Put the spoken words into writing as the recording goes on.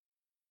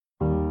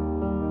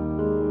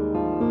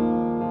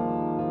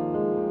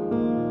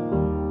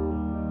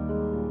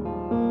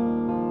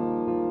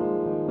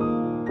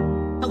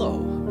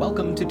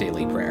Welcome to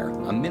Daily Prayer,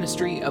 a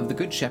ministry of the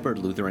Good Shepherd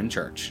Lutheran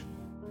Church.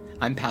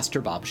 I'm Pastor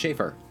Bob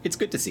Schaefer. It's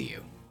good to see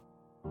you.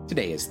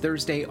 Today is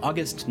Thursday,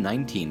 August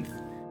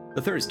 19th,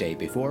 the Thursday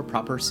before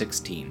Proper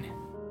 16.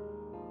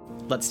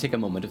 Let's take a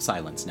moment of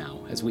silence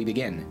now as we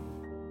begin.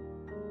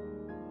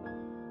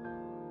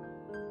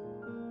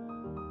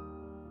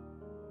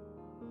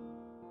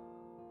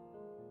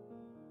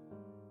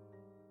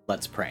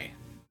 Let's pray.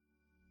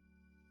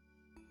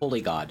 Holy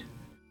God,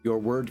 your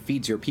word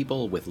feeds your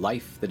people with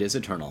life that is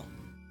eternal.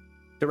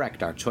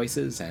 Direct our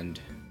choices and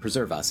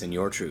preserve us in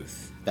your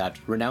truth, that,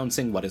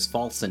 renouncing what is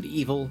false and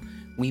evil,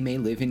 we may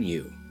live in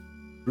you.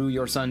 Through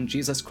your Son,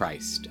 Jesus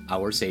Christ,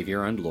 our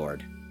Savior and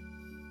Lord.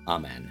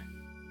 Amen.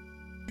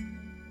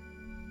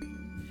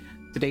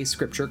 Today's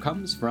scripture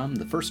comes from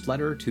the first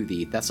letter to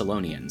the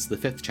Thessalonians, the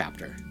 5th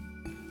chapter.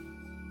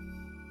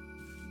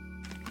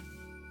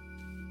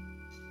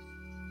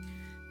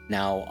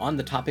 Now, on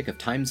the topic of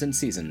times and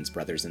seasons,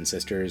 brothers and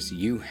sisters,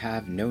 you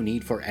have no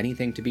need for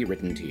anything to be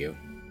written to you.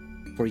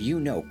 For you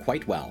know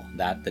quite well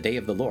that the day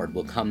of the Lord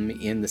will come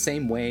in the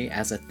same way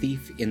as a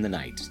thief in the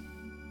night.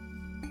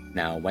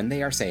 Now, when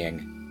they are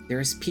saying,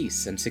 "There is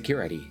peace and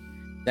security,"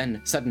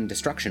 then sudden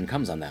destruction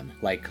comes on them,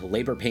 like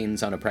labor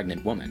pains on a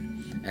pregnant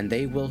woman, and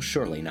they will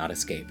surely not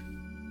escape.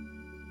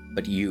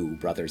 But you,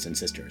 brothers and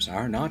sisters,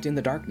 are not in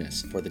the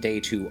darkness for the day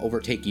to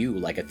overtake you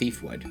like a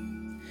thief would.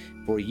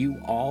 For you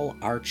all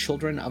are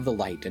children of the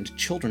light and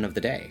children of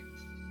the day.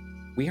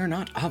 We are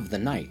not of the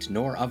night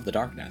nor of the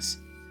darkness.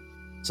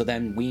 So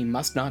then we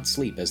must not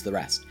sleep as the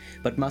rest,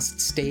 but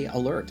must stay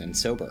alert and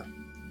sober.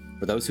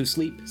 For those who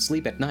sleep,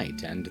 sleep at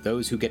night, and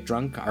those who get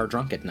drunk are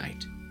drunk at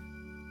night.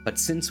 But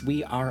since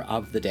we are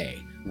of the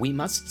day, we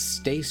must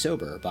stay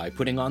sober by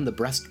putting on the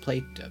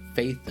breastplate of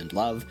faith and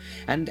love,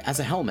 and as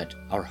a helmet,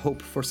 our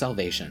hope for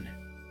salvation.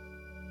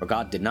 For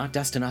God did not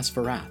destine us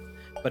for wrath,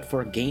 but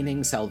for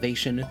gaining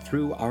salvation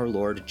through our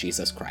Lord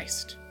Jesus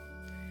Christ.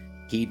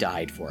 He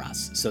died for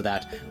us, so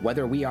that,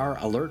 whether we are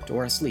alert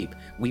or asleep,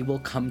 we will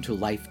come to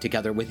life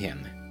together with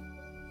him.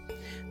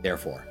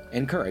 Therefore,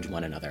 encourage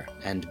one another,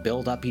 and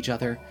build up each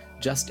other,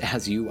 just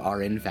as you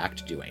are in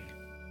fact doing.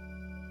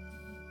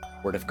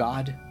 Word of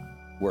God,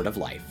 word of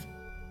life.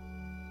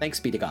 Thanks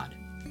be to God.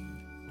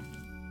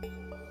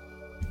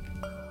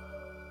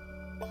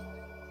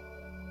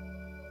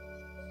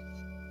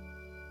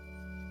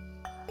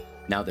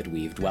 Now that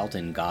we've dwelt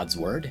in God's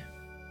word,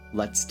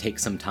 let's take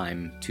some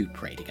time to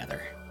pray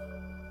together.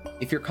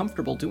 If you're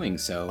comfortable doing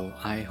so,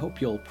 I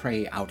hope you'll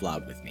pray out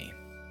loud with me.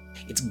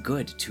 It's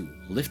good to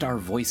lift our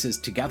voices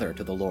together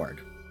to the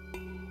Lord.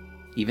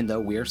 Even though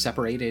we're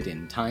separated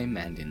in time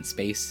and in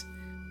space,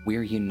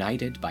 we're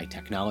united by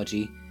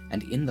technology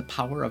and in the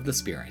power of the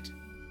Spirit.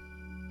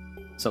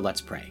 So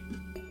let's pray.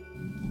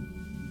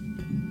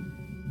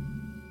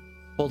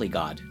 Holy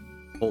God,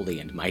 holy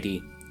and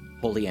mighty,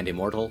 holy and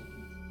immortal,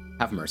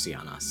 have mercy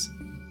on us.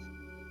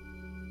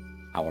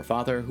 Our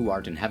Father, who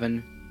art in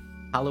heaven,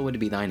 hallowed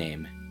be thy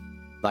name.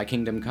 Thy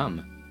kingdom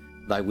come,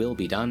 thy will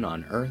be done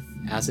on earth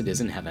as it is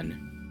in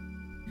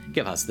heaven.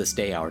 Give us this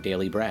day our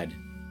daily bread,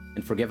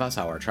 and forgive us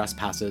our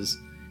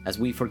trespasses, as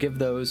we forgive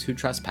those who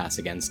trespass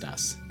against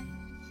us.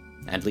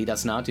 And lead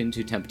us not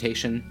into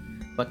temptation,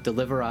 but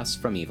deliver us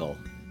from evil.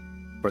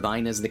 For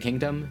thine is the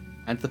kingdom,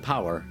 and the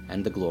power,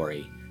 and the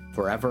glory,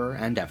 forever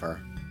and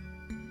ever.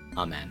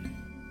 Amen.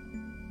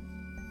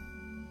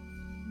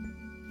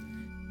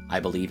 I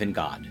believe in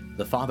God,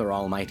 the Father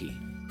Almighty,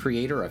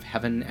 creator of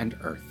heaven and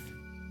earth.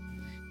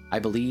 I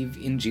believe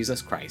in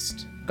Jesus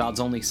Christ, God's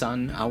only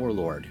Son, our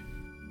Lord,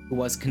 who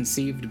was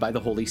conceived by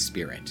the Holy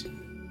Spirit,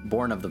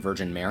 born of the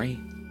Virgin Mary,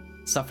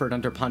 suffered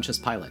under Pontius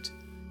Pilate,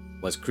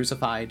 was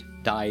crucified,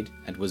 died,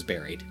 and was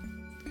buried.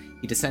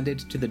 He descended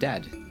to the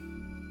dead.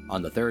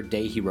 On the third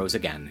day he rose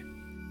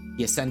again.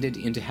 He ascended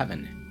into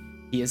heaven.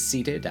 He is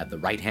seated at the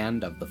right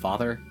hand of the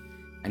Father,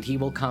 and he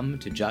will come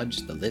to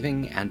judge the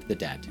living and the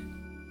dead.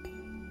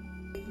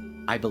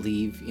 I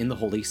believe in the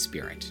Holy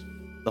Spirit,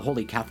 the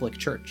Holy Catholic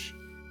Church,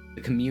 the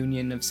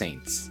communion of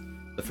saints,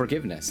 the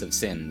forgiveness of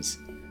sins,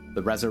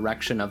 the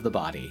resurrection of the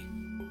body,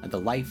 and the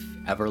life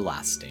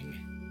everlasting.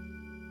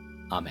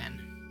 Amen.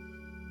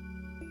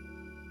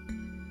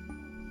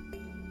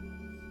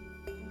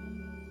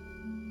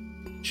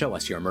 Show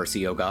us your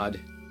mercy, O God,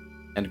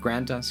 and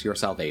grant us your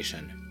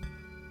salvation.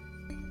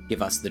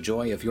 Give us the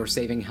joy of your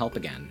saving help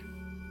again,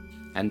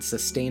 and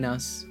sustain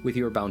us with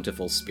your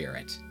bountiful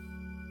Spirit.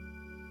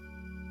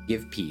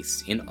 Give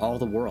peace in all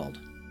the world,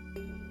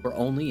 for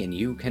only in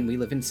you can we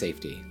live in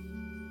safety.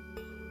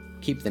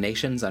 Keep the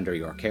nations under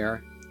your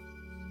care,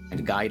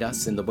 and guide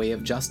us in the way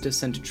of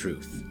justice and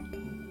truth.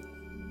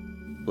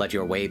 Let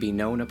your way be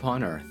known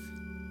upon earth,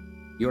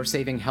 your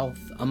saving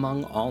health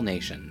among all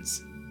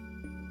nations.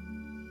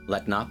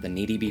 Let not the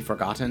needy be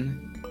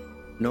forgotten,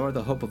 nor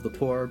the hope of the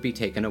poor be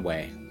taken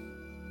away.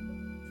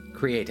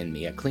 Create in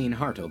me a clean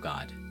heart, O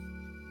God,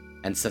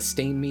 and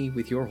sustain me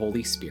with your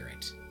Holy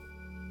Spirit.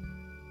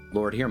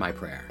 Lord, hear my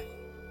prayer,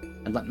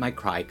 and let my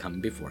cry come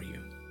before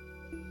you.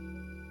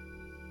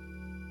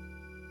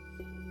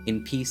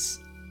 In peace,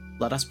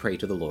 let us pray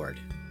to the Lord.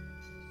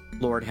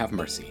 Lord, have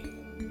mercy.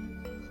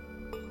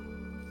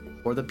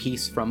 For the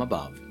peace from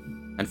above,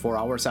 and for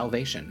our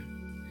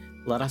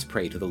salvation, let us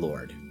pray to the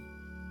Lord.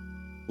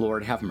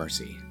 Lord, have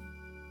mercy.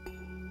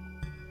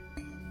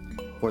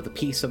 For the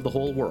peace of the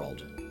whole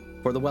world,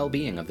 for the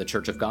well-being of the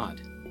Church of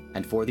God,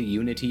 and for the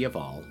unity of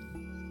all,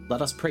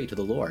 let us pray to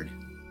the Lord.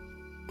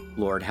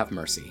 Lord, have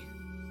mercy.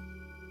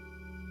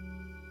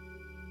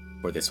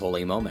 For this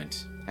holy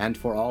moment, and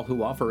for all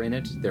who offer in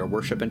it their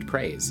worship and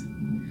praise,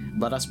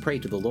 let us pray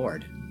to the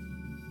Lord.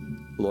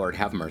 Lord,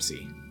 have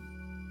mercy.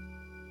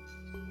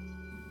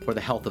 For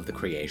the health of the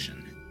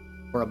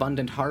creation, for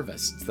abundant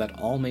harvests that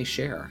all may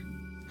share,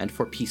 and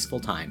for peaceful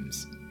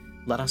times,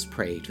 let us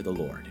pray to the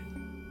Lord.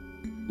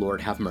 Lord,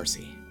 have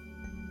mercy.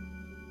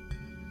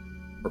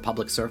 For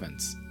public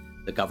servants,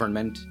 the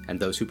government, and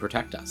those who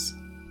protect us,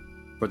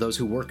 for those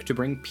who work to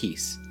bring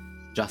peace,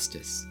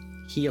 justice,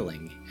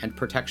 healing, and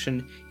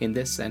protection in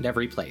this and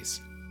every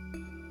place,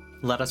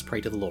 let us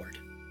pray to the Lord.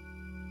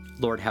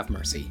 Lord, have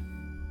mercy.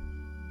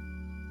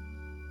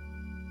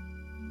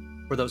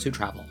 For those who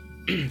travel,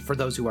 for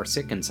those who are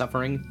sick and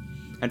suffering,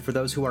 and for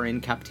those who are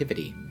in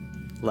captivity,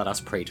 let us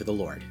pray to the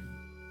Lord.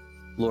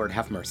 Lord,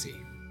 have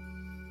mercy.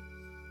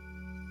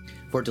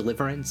 For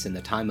deliverance in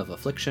the time of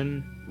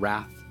affliction,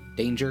 wrath,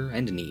 danger,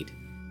 and need,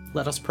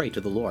 let us pray to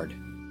the Lord.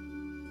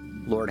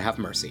 Lord, have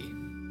mercy.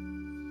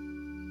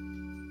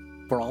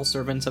 For all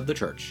servants of the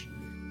Church,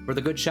 for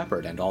the Good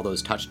Shepherd and all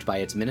those touched by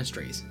its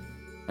ministries,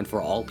 and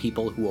for all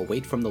people who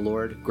await from the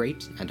Lord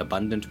great and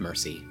abundant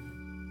mercy,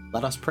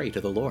 let us pray to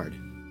the Lord.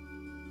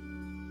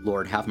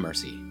 Lord, have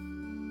mercy.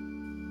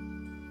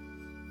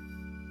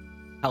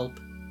 Help,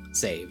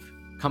 save,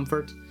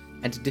 comfort,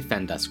 and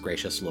defend us,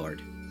 gracious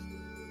Lord.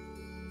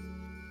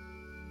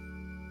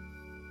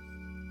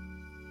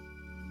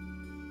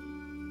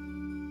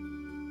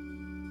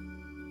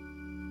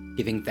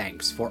 Giving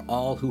thanks for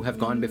all who have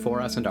gone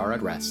before us and are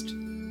at rest,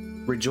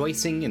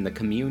 rejoicing in the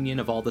communion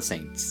of all the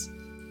saints,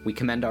 we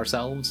commend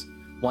ourselves,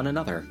 one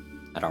another,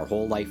 and our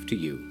whole life to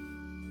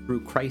you,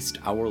 through Christ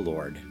our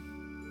Lord.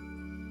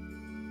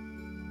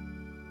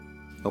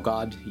 O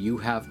God, you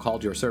have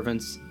called your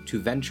servants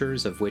to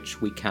ventures of which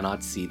we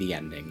cannot see the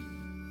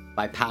ending,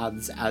 by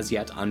paths as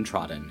yet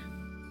untrodden,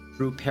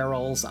 through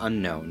perils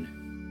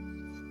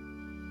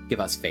unknown. Give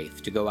us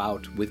faith to go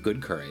out with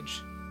good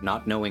courage,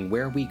 not knowing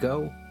where we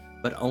go,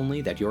 but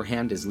only that your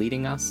hand is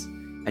leading us,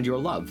 and your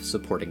love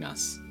supporting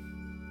us.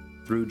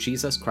 Through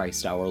Jesus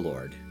Christ our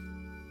Lord.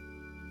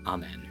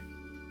 Amen.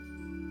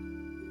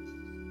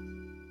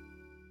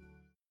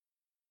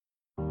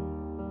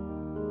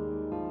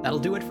 That'll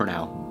do it for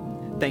now.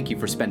 Thank you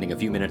for spending a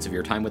few minutes of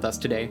your time with us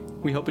today.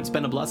 We hope it's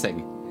been a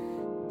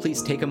blessing.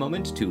 Please take a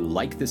moment to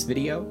like this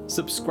video,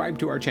 subscribe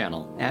to our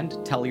channel,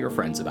 and tell your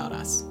friends about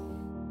us.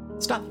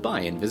 Stop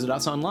by and visit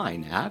us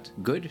online at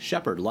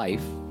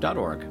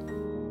goodshepherdlife.org.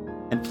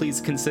 And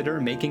please consider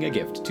making a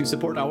gift to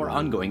support our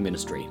ongoing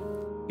ministry.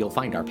 You'll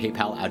find our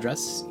PayPal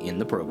address in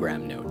the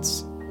program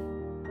notes.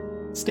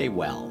 Stay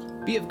well,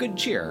 be of good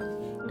cheer,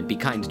 and be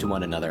kind to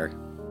one another.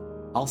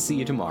 I'll see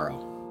you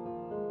tomorrow.